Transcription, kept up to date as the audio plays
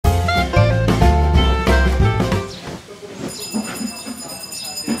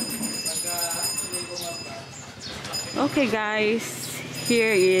Okay guys,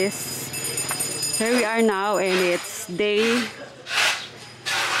 here we are now, and it's day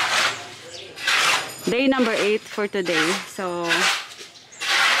number 8 for today. So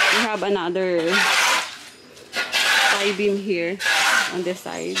we have another tie beam here on this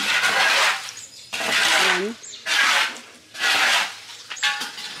side. One.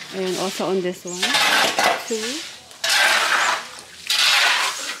 And also on this one. 2.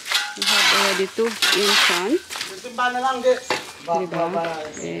 We have already 2 in front. Diba? And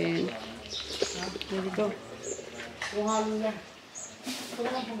there we go.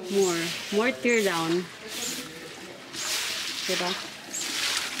 More tear down. Diba?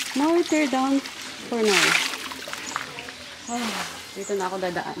 More tear down for now. Oh, dito na ako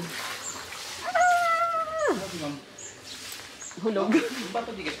dadaan. Ah! Hulog. Bato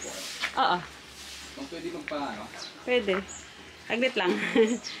digas po. Oo. Kung pwede magpa-ano? Pwede. Aglit lang.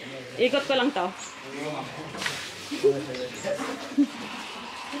 Ikot ko lang to.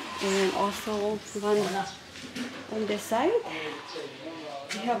 And also one on this side.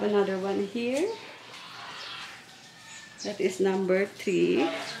 We have another one here. That is number 3.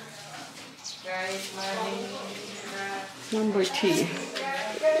 Number 3.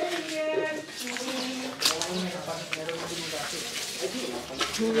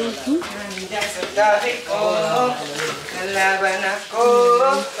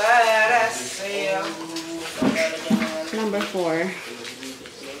 Number 4.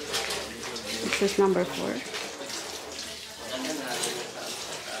 This is number 4.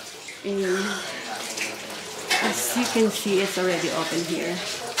 And as you can see, it's already open here.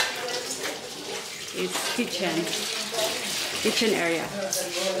 It's kitchen area.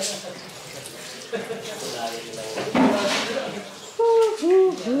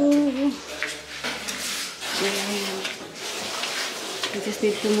 We just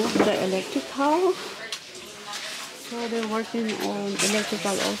need to move the electrical. So they're working on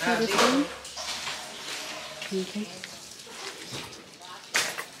electrical also this one. Okay.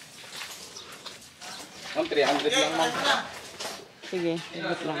 300 lang man. Sige,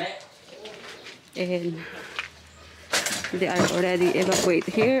 ibot lang. And they are already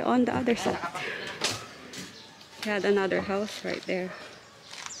evacuated here on the other side. We had another house right there.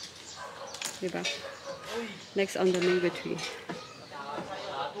 Diba? Next on the mango tree.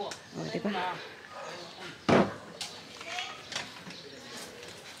 Oh, diba?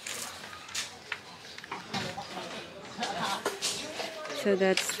 So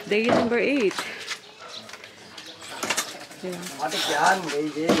that's day number 8. Yeah.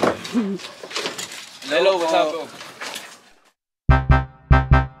 Hello, what's up?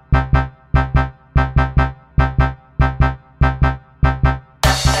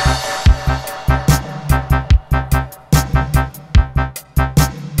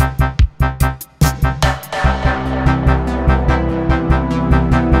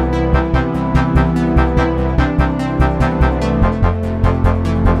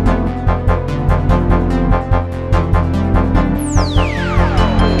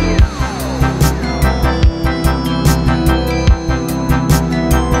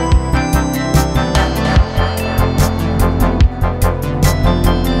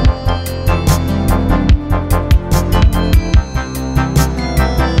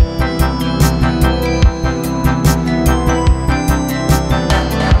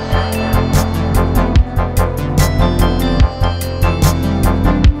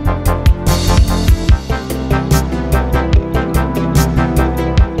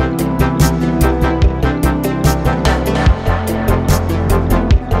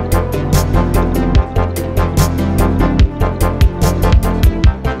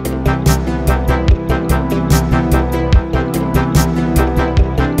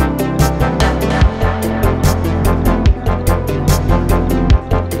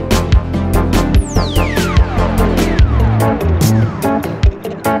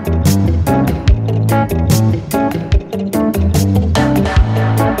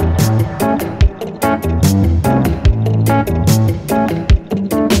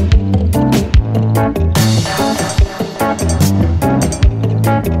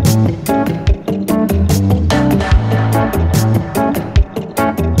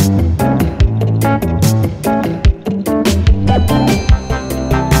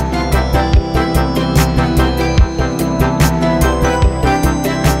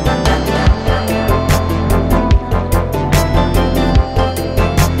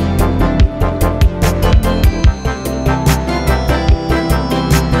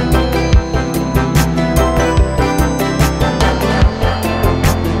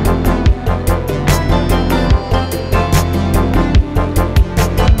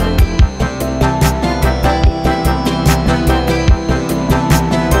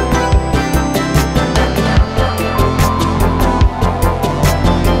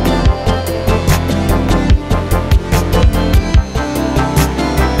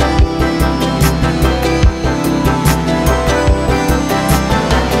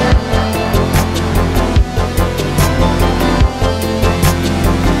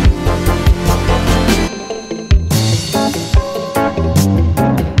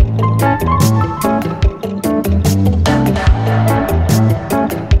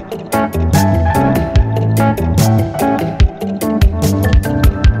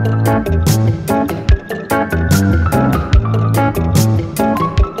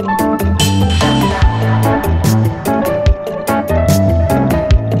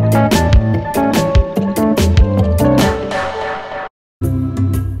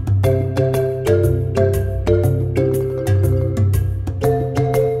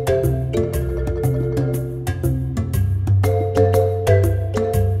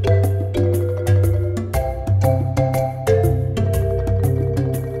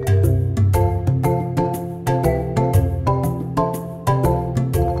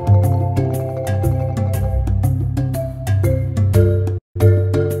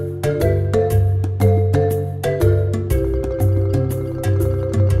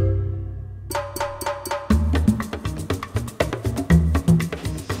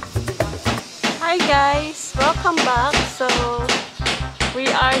 welcome back. So we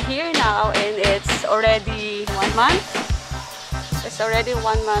are here now and it's already 1 month. It's already 1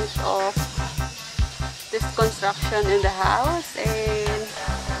 month of this construction in the house, and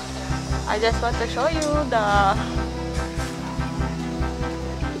I just want to show you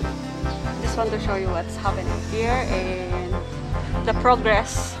what's happening here and the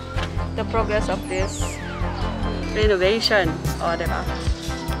progress of this renovation. Oh, diba?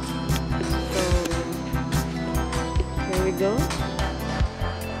 So here we go.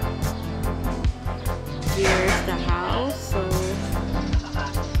 Here's the house. So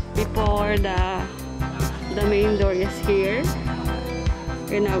before the main door is here,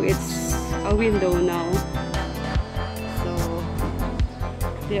 and now it's a window now. So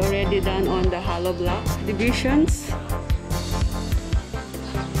they already done on the hollow block divisions,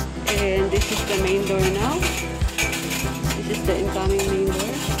 and this is the main door now. This is the incoming main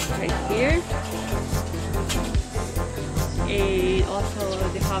door right here, and also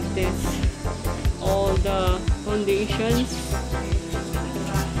they have this, all the foundations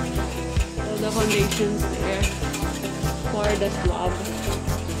there for the slab.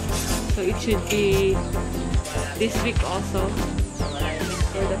 So it should be this week also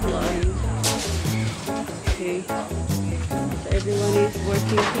for the flooring. Okay, so everyone is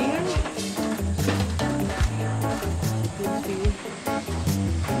working here. You can see.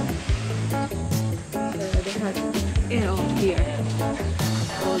 So they had it all here,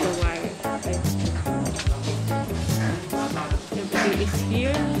 all the wire. Right? Everything is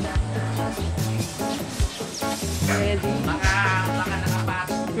here.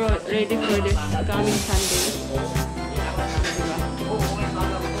 Ready for this coming Sunday.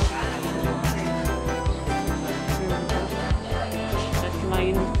 That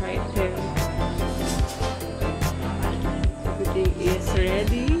line right there. Everything is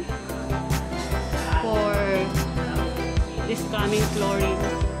ready for this coming flooring.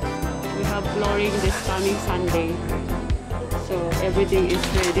 We have flooring this coming Sunday. So everything is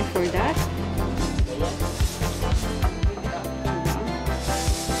ready for that.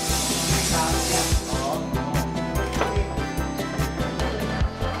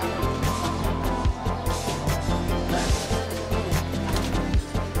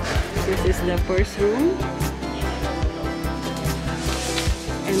 This is the first room,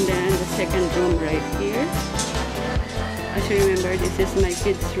 and then the second room right here. As you remember, this is my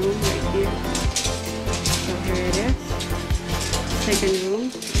kids' room right here. So here it is, second room,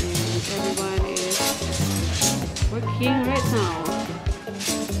 and everyone is working right now.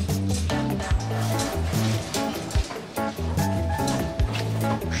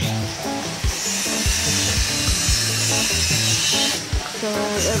 So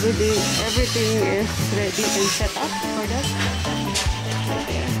everything is ready and set up for that. Right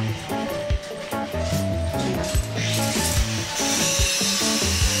there.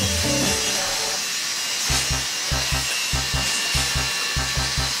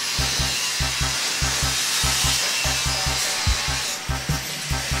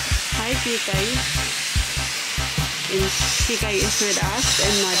 Hi, Kikay. And Kikay is with us,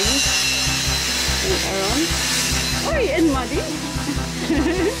 and Maddie, and Aaron. Oi, and Maddie.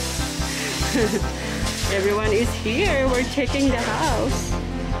 Everyone is here. We're checking the house.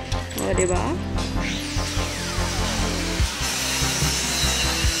 Oh, diba?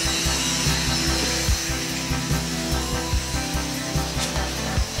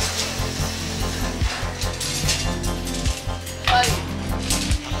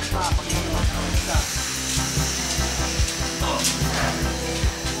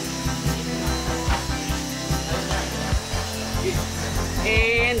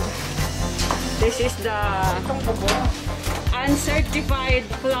 And this is the uncertified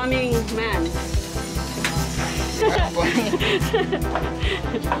plumbing man.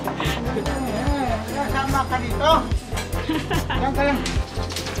 Sama ka dito. Lang ka lang.